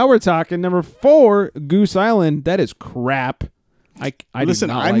we go. Now we're talking. Number 4, Goose Island. That is crap. I Listen,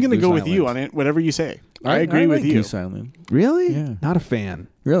 do not I'm like going to Goose go with you Island. on it. Whatever you say. I agree with like you. Goose Island. Really? Yeah. Not a fan.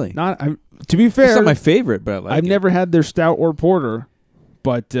 Really? To be fair, It's not my favorite, but I like I've it. never had their stout or porter,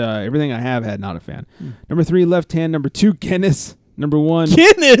 but everything I have had, not a fan. Number 3, Left Hand. Number 2, Guinness. Number 1,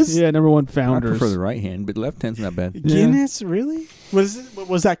 Guinness? Yeah, number 1, I Founders. prefer the right hand, but left hand's not bad. Guinness? Really? What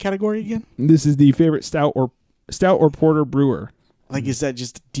was that category again? This is the favorite stout or porter brewer. Like, is that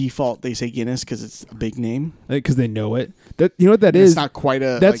just default? They say Guinness because it's a big name? Because they know it. That you know what that It's is? not quite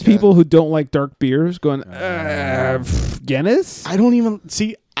a... That's like people who don't like dark beers going, Guinness? I don't even...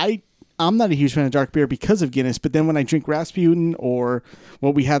 See, I'm not a huge fan of dark beer because of Guinness, but then when I drink Rasputin or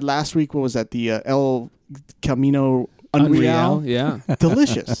what we had last week, what was that? The El Camino Unreal? Yeah.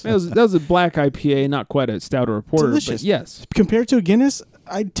 Delicious. That was a black IPA, not quite a stout or a porter. Delicious. But yes. Compared to a Guinness,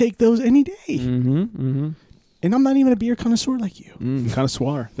 I'd take those any day. Mm-hmm. Mm-hmm. And I'm not even a beer connoisseur like you.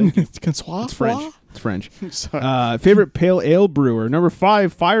 Connoisseur. Thank you. Connoisseur? It's French. It's French. Sorry. Favorite pale ale brewer. Number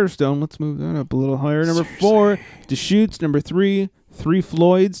 5, Firestone. Let's move that up a little higher. Number 4, Deschutes. Number 3, Three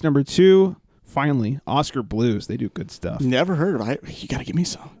Floyds. Number 2, finally, Oscar Blues. They do good stuff. Never heard of it. You got to give me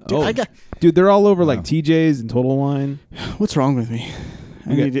some. Dude, Dude, they're all over like TJ's and Total Wine. What's wrong with me?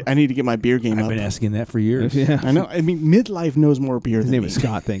 I need to get my beer game I've up. been asking that for years. Yeah. I know. I mean, midlife knows more beer His than name me. is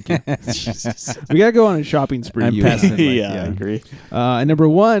Scott, thank you. Jesus. We got to go on a shopping spree. I'm you passing and it I. like, Yeah, I agree. And number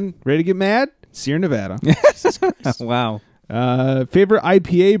 1, ready to get mad? Sierra Nevada. Wow. Favorite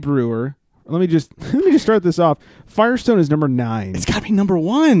IPA brewer. Let me just start this off. Firestone is number 9. It's got to be number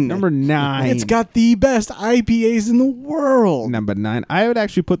 1. Number 9. It's got the best IPAs in the world. Number 9. I would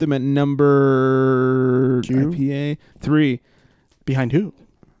actually put them at number 2? IPA 3. Behind who?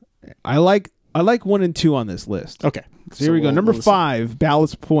 I like 1 and 2 on this list. Okay. So here we go. Number we'll 5,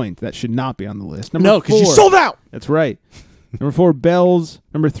 Ballast Point. That should not be on the list. Number No, because you 4 sold out. That's right. Number 4, Bells.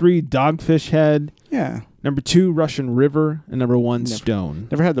 Number 3, Dogfish Head. Yeah. Number 2, Russian River. And number 1, Stone.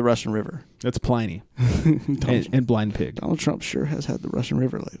 Never had the Russian River. That's Pliny. and Blind Pig. Donald Trump sure has had the Russian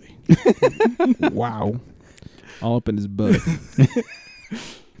River lately. Wow. All up in his butt.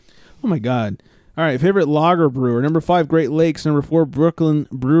 Oh, my God. All right, favorite lager brewer. Number 5, Great Lakes. Number 4, Brooklyn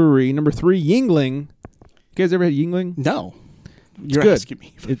Brewery. Number 3, Yingling. You guys ever had Yingling? No. You're good. asking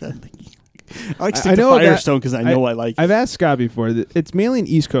me for that. I like to stick to know that- Firestone because I know I like it. I've asked Scott before. That it's mainly an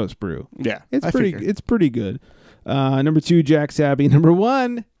East Coast brew. Yeah. It's I pretty. figured. It's pretty good. Number 2, Jack Sabby. Number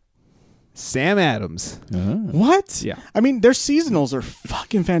 1, Sam Adams. What? Yeah. I mean, their seasonals are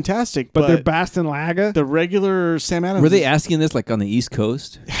fucking fantastic, But they're Boston Lager. the regular Sam Adams Were they asking this like on the East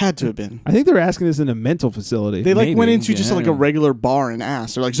Coast? had to have been. I think they're asking this in a mental facility. They like went Maybe, into just like yeah. a regular bar and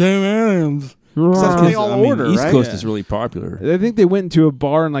asked. They're like, Sam Adams. 'Cause that's what they all order, East right? Coast Yeah. is really popular. I think they went into a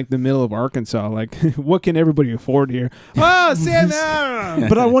bar in like the middle of Arkansas. Like, what can everybody afford here? Oh, Sam Adams.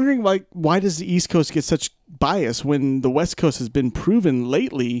 But I'm wondering, like, why does the East Coast get such bias when the West Coast has been proven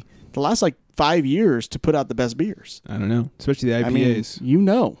lately, the last like 5 years, to put out the best beers? I don't know, especially the IPAs. I mean, you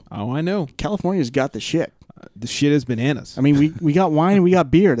know, Oh, I know. California's got the shit. The shit is bananas. I mean, we got wine and we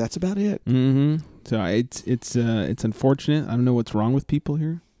got beer. That's about it. Mm-hmm. So it's unfortunate. I don't know what's wrong with people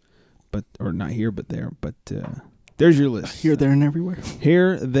here, or not here, but there. But there's your list. Here, there, and everywhere.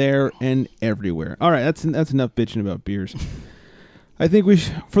 Here, there, and everywhere. All right, that's enough bitching about beers. I think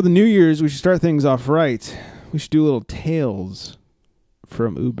for the New Year's, we should start things off right. We should do a little tales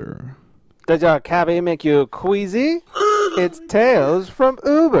from Uber. Does your cabbie make you queasy? It's Tales from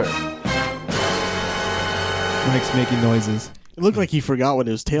Uber. Mike's making noises. It looked like he forgot what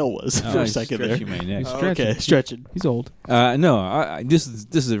his tail was for a second there. My neck. Oh, okay, stretching. He's old. No, this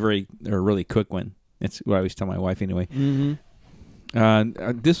is a really quick one. That's what I always tell my wife anyway.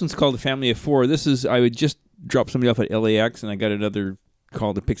 Mm-hmm. This one's called A Family of Four. I would just drop somebody off at LAX, and I got another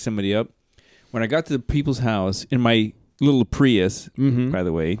call to pick somebody up. When I got to the people's house in my little Prius, by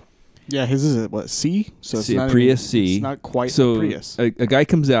the way. Yeah, his is a C? So it's See, not a Prius even, C. It's not quite So a Prius. a guy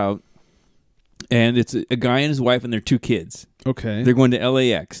comes out, and it's a guy and his wife and their 2 kids. Okay. They're going to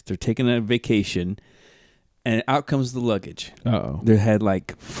LAX. They're taking a vacation, and out comes the luggage. Uh-oh. They had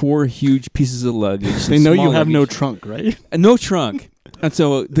like 4 huge pieces of luggage. They know you small have no luggage. trunk, right? No trunk. And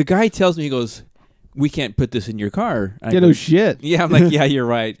so the guy tells me, he goes, "We can't put this in your car." I Yeah, go, no shit. Yeah, I'm like, yeah, you're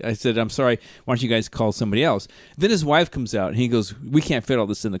right. I said, I'm sorry. Why don't you guys call somebody else? Then his wife comes out, and he goes, "We can't fit all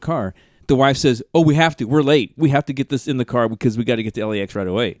this in the car." The wife says, "Oh, we have to. We're late. We have to get this in the car because we got to get to LAX right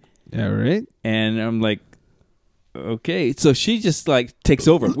away." Yeah, right? And I'm like, okay. So she just like takes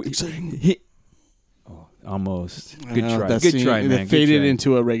over. Almost. Good try. Good try, man. They Good faded try.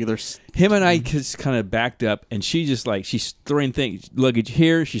 into a regular. Him and I just kind of backed up, and she just like, she's throwing luggage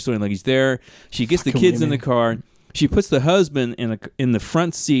here, she's throwing luggage there. She gets the Fucking kids in women. the car. She puts the husband in the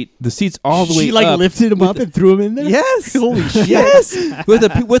front seat. The seat's all the way She like up. lifted him up and threw him in there? Yes. Holy shit. Yes.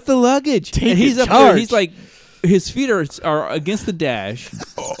 with the luggage. Take and he's the up there. charge. He's like, his feet are against the dash.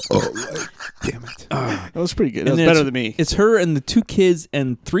 Damn it. That was pretty good. That And was then better it's- than me. It's her and the 2 kids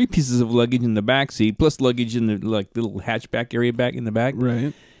and 3 pieces of luggage in the back seat, plus luggage in the like little hatchback area back in the back.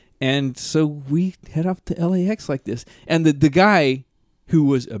 Right. And so we head off to LAX like this. And the guy who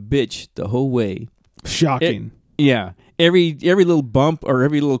was a bitch the whole way. Shocking. Yeah. Every little bump or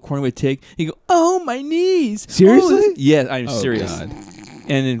every little corner we take, he go, "Oh, my knees." Seriously? Oh, yes, I'm Oh, serious. God.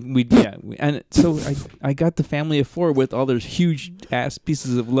 And then and so I got the family of 4 with all those huge ass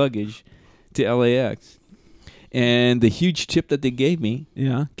pieces of luggage to LAX. And the huge tip that they gave me,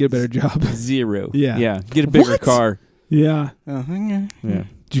 Yeah. Get a better job. 0. Yeah. Yeah. Get a bigger What? car. Yeah. Yeah.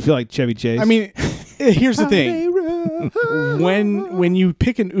 Did you feel like Chevy Chase? I mean, here's the thing. When you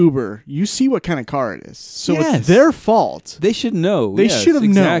pick an Uber, you see what kind of car it is. So Yes. it's their fault. They should know. They Yes, should have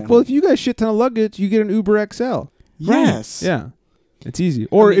known. exactly. well, if you guys shit ton of luggage, you get an Uber XL. Yes. Yeah. It's easy.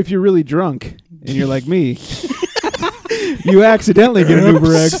 Or if you're really drunk and you're like me, you accidentally get an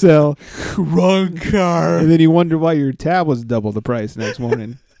Uber XL. Wrong car. And then you wonder why your tab was double the price next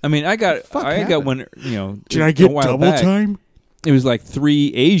morning. I mean, I got happened? one, Did I a get while double back. time? It was like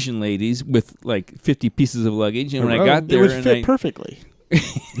 3 Asian ladies with like 50 pieces of luggage, and when I got It there, would and fit perfectly.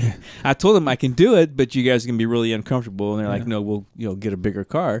 I told them I can do it, but you guys are gonna be really uncomfortable. And they're like, no, we'll get a bigger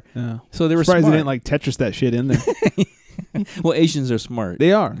car. Yeah. So they were surprised smart. they didn't like Tetris that shit in there. Well, Asians are smart.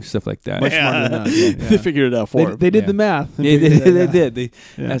 They are. Stuff like that. Much smarter than us. Yeah. They figured it out for him. They did Yeah. the math. They did. They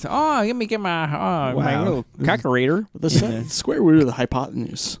Yeah. said, oh, let me get my my Wow. little calculator. The square root of the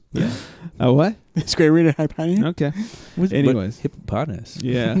hypotenuse. Yeah. What? Square root of hypotenuse. Okay. But Anyways. hippopotamus.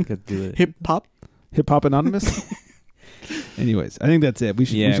 Yeah. Got to do it. Hip hop. Hip Hop Anonymous. Anyways, I think that's it. We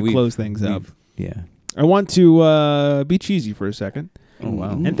should close things up. Yeah. I want to be cheesy for a second. Oh,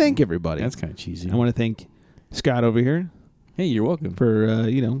 wow. And thank everybody. That's kind of cheesy. I want to thank Scott over here Hey, you're welcome. for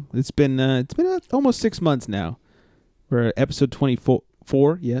it's been almost 6 months now. We're at episode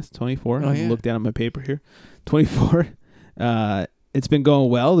 24. Yes, 24. Oh, I yeah. look down at my paper here. 24. It's been going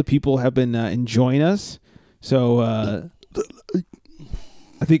well. The people have been enjoying us. So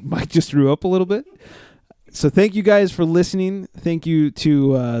I think Mike just threw up a little bit. So thank you guys for listening. Thank you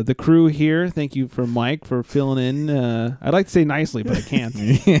to the crew here. Thank you for Mike for filling in. I'd like to say nicely, but I can't.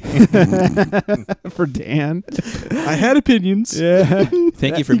 For Dan. I had opinions. Yeah.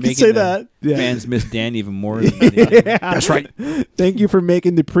 Thank you for You can making say the that. fans miss Dan even more. Than the Yeah. That's right. Thank you for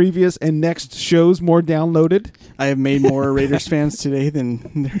making the previous and next shows more downloaded. I have made more Raiders fans today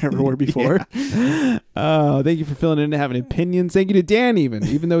than there ever were before. Thank you for filling in and having opinions. Thank you to Dan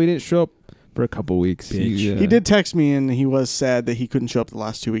even though he didn't show up for a couple weeks. Bitch. He did text me, and he was sad that he couldn't show up the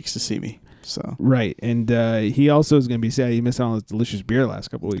last 2 weeks to see me. So Right. And he also is going to be sad he missed out on this delicious beer last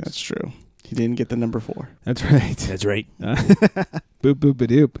couple weeks. that's true. He didn't get the number 4. That's right. That's right. Boop, boop, ba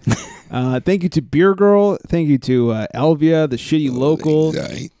doop. Thank you to Beer Girl. Thank you to Elvia, the shitty local.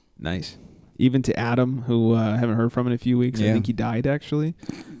 Nice. Even to Adam, who I haven't heard from in a few weeks. I Yeah. think he died, actually.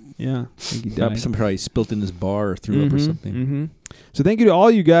 Yeah, I think he died. Somebody probably spilt in his bar or threw up or something. Mm-hmm. So thank you to all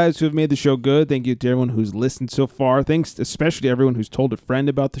you guys who have made the show good. Thank you to everyone who's listened so far. Thanks especially to everyone who's told a friend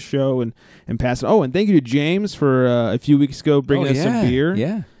about the show and passed it. Oh, and thank you to James for a few weeks ago bringing us some beer.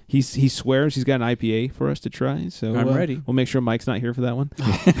 Yeah. He swears he's got an IPA for us to try. So I'm ready. We'll make sure Mike's not here for that one.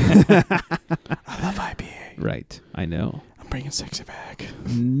 I love IPA. Right. I know. I'm bringing sexy back.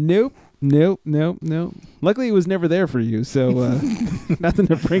 Nope. Luckily, it was never there for you, so nothing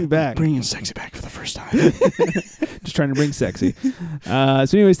to bring back. Bringing sexy back for the first time. Just trying to bring sexy. So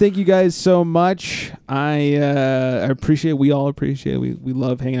anyways, thank you guys so much. I appreciate it. We all appreciate it. We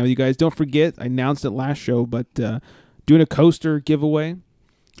love hanging out with you guys. Don't forget, I announced it last show, but doing a coaster giveaway.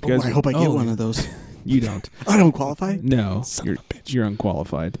 Oh, I hope I get one of those. You don't. I don't qualify? No. Son of a bitch. You're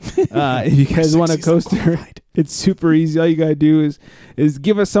unqualified. If you guys want a coaster, unqualified. it's super easy. All you got to do is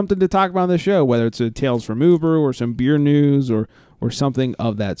give us something to talk about on the show, whether it's a Tales from Uber or some beer news or something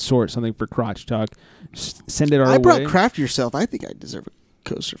of that sort, something for Crotch Talk. Send it our way. I brought Craft Yourself. I think I deserve a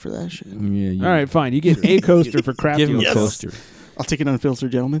coaster for that shit. Yeah. All right, fine. You get a coaster for Craft Give him a Yourself. coaster. I'll take an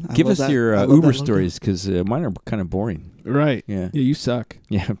Unfiltered Gentleman. I Give love us that. your I love Uber that logo. stories because mine are kind of boring. Right. Yeah. Yeah, you suck.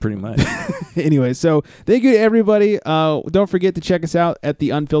 Yeah, pretty much. Anyway, so thank you to everybody. Don't forget to check us out at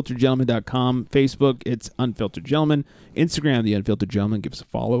theunfilteredgentleman.com. Facebook, it's Unfiltered Gentleman. Instagram, The Unfiltered Gentleman. Give us a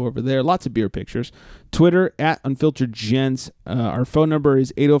follow over there. Lots of beer pictures. Twitter, at Unfiltered Gents. Our phone number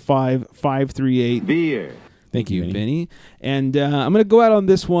is 805-538. Beer. Thank you, Vinny. And I'm going to go out on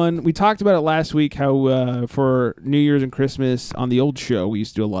this one. We talked about it last week, how for New Year's and Christmas on the old show, we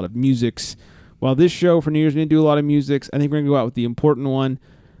used to do a lot of musics. Well, this show for New Year's, we didn't do a lot of musics. I think we're going to go out with the important one.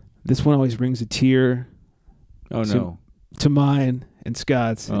 This one always brings a tear. Oh, no. To mine and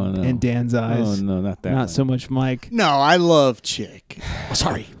Scott's and Dan's eyes. Oh, no, not that Not one. so much Mike. No, I love Chick. Oh,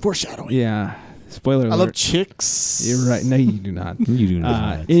 sorry, foreshadowing. Yeah. Spoiler alert. I love chicks. You're right. No, you do not. You do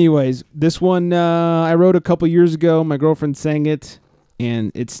not. Anyways, this one I wrote a couple years ago. My girlfriend sang it,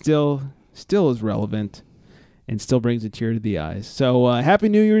 and it still is relevant and still brings a tear to the eyes. So Happy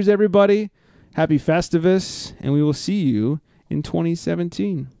New Year's, everybody. Happy Festivus, and we will see you in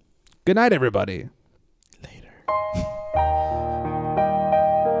 2017. Good night, everybody.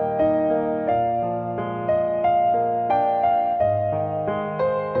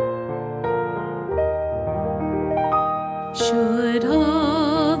 Should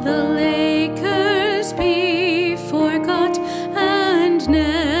all the Lakers be forgot and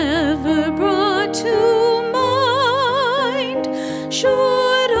never brought to mind?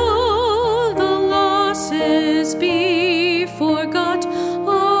 Should all the losses be forgot?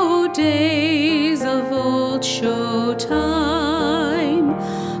 Oh, days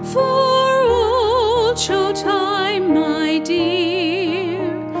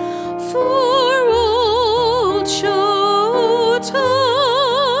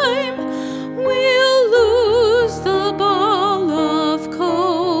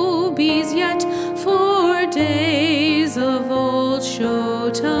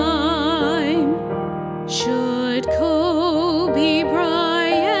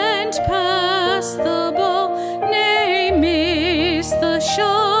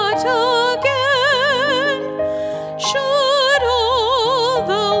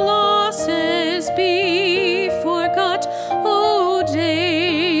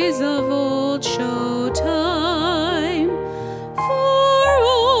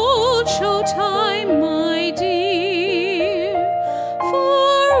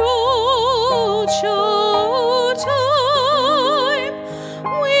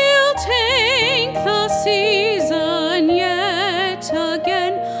season yet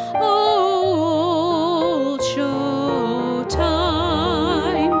again. Old Showtime.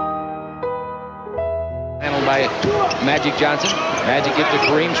 Handled by Magic Johnson. Magic gives to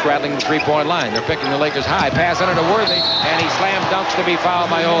Kareem, straddling the three-point line. They're picking the Lakers high. Pass under to Worthy, and he slam dunks to be fouled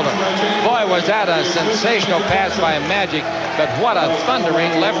by Oldham. Boy, was that a sensational pass by Magic, but what a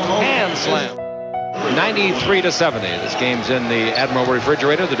thundering left-hand slam. 93-70. This game's in the Admiral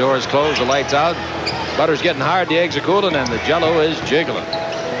refrigerator. The door is closed, the lights out. Butter's getting hard, the eggs are cooling, and the Jell-O is jiggling.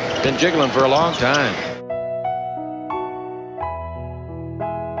 Been jiggling for a long time.